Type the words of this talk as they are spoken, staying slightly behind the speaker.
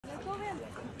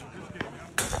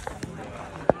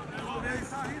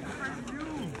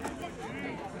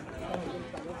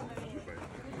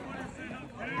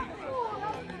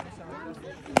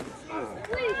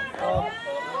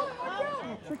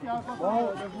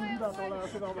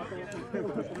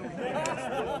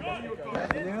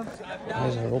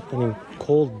Guys are opening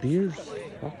cold beers.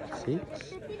 Fuck's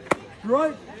sakes.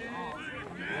 Right.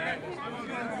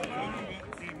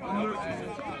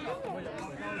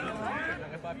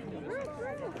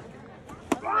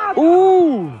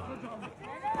 Ooh!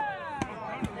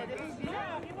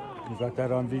 You got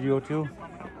that on video too?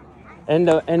 And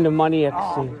the money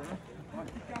exchange.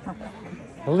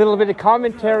 A little bit of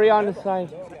commentary on the side.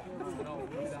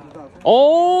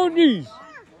 Oh, geez.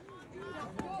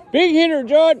 Big hitter,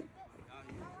 John.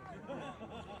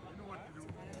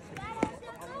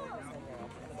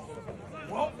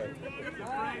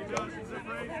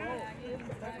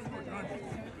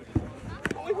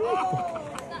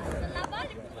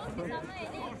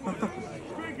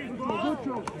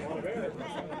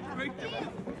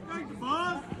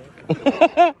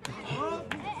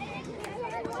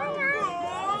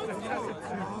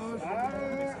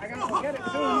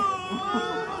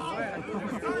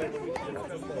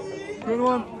 Good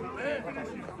one.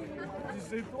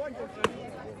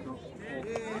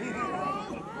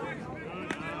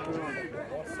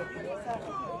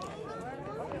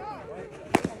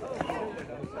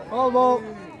 All ball.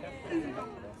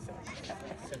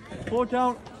 Full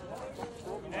count.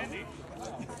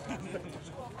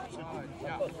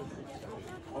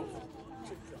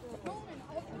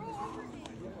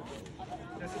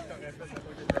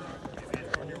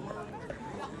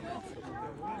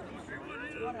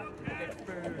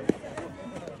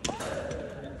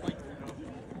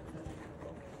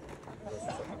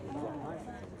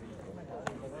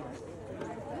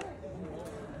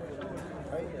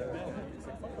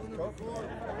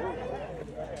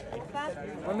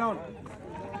 One down.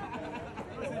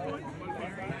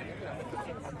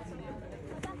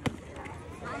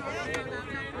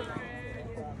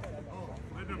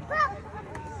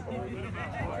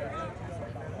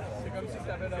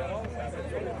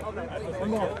 One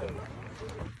more.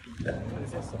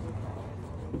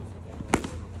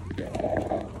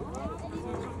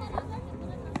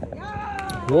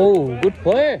 Whoa, good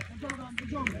play.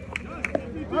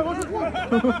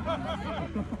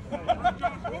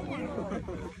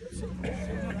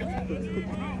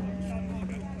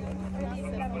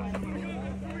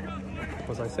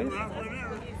 Was I safe?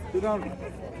 Sit down.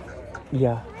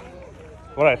 Yeah,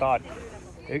 What I thought.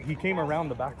 He came around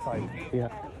the backside. yeah.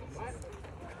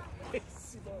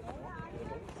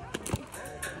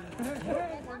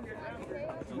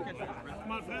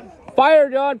 Fire,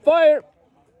 John, fire.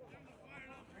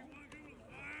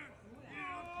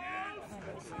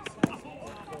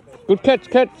 Good catch,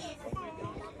 catch.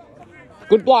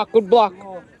 Good block, good block.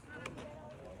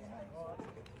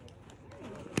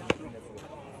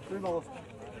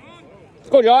 Let's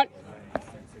go, John.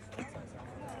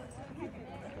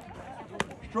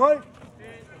 Strike.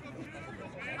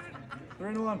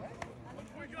 3-1.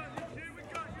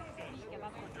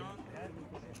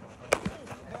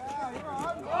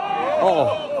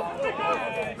 Oh.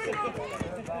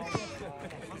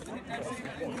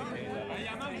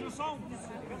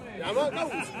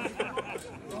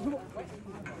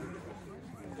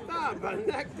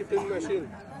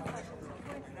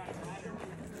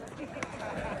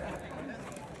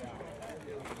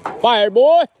 Fire,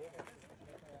 boy.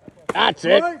 That's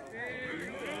it. Strike.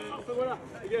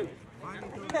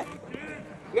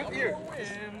 Not here.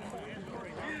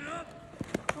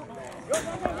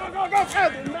 Go,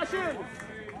 Kevin, machine.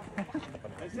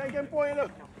 Second point,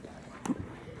 look.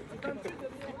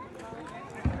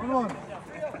 1-1.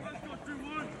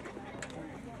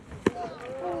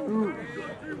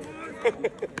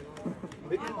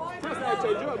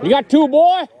 You got two,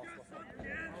 boy.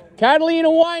 Catalina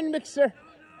wine mixer.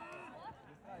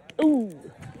 Ooh.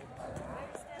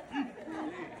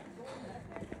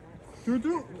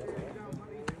 2-2.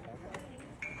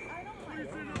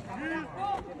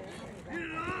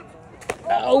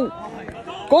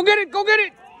 Oh. Go get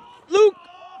it, Luke.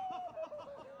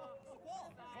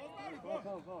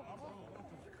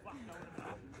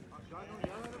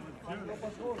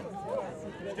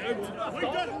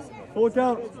 Full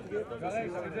count.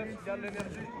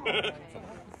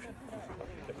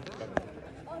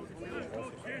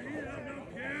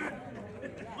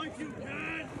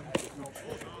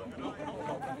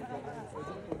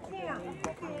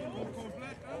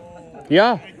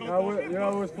 Yeah. Yeah,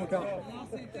 always full count.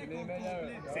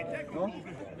 No?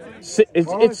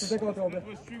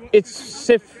 It's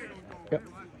Sif. Yeah.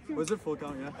 Was it full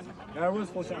count? Yeah. Yeah, it was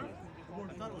full count.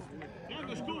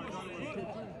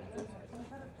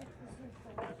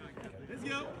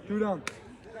 2 down.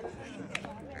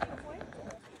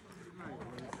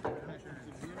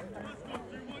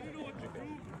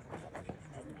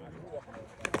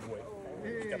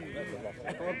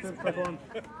 Step on.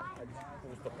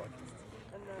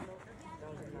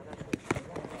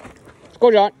 Let's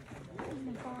go, John.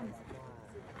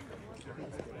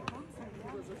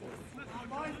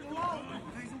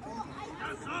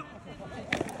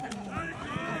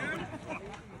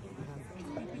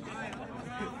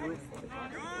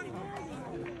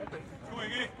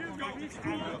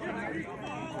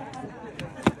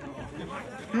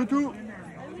 Two.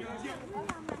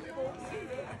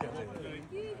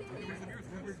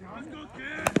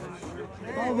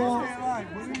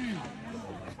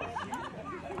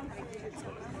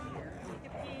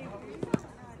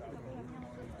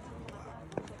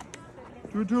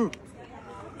 Two.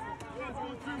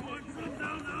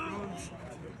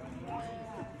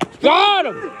 Got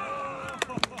him!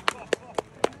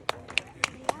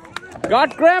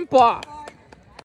 Got Grandpa!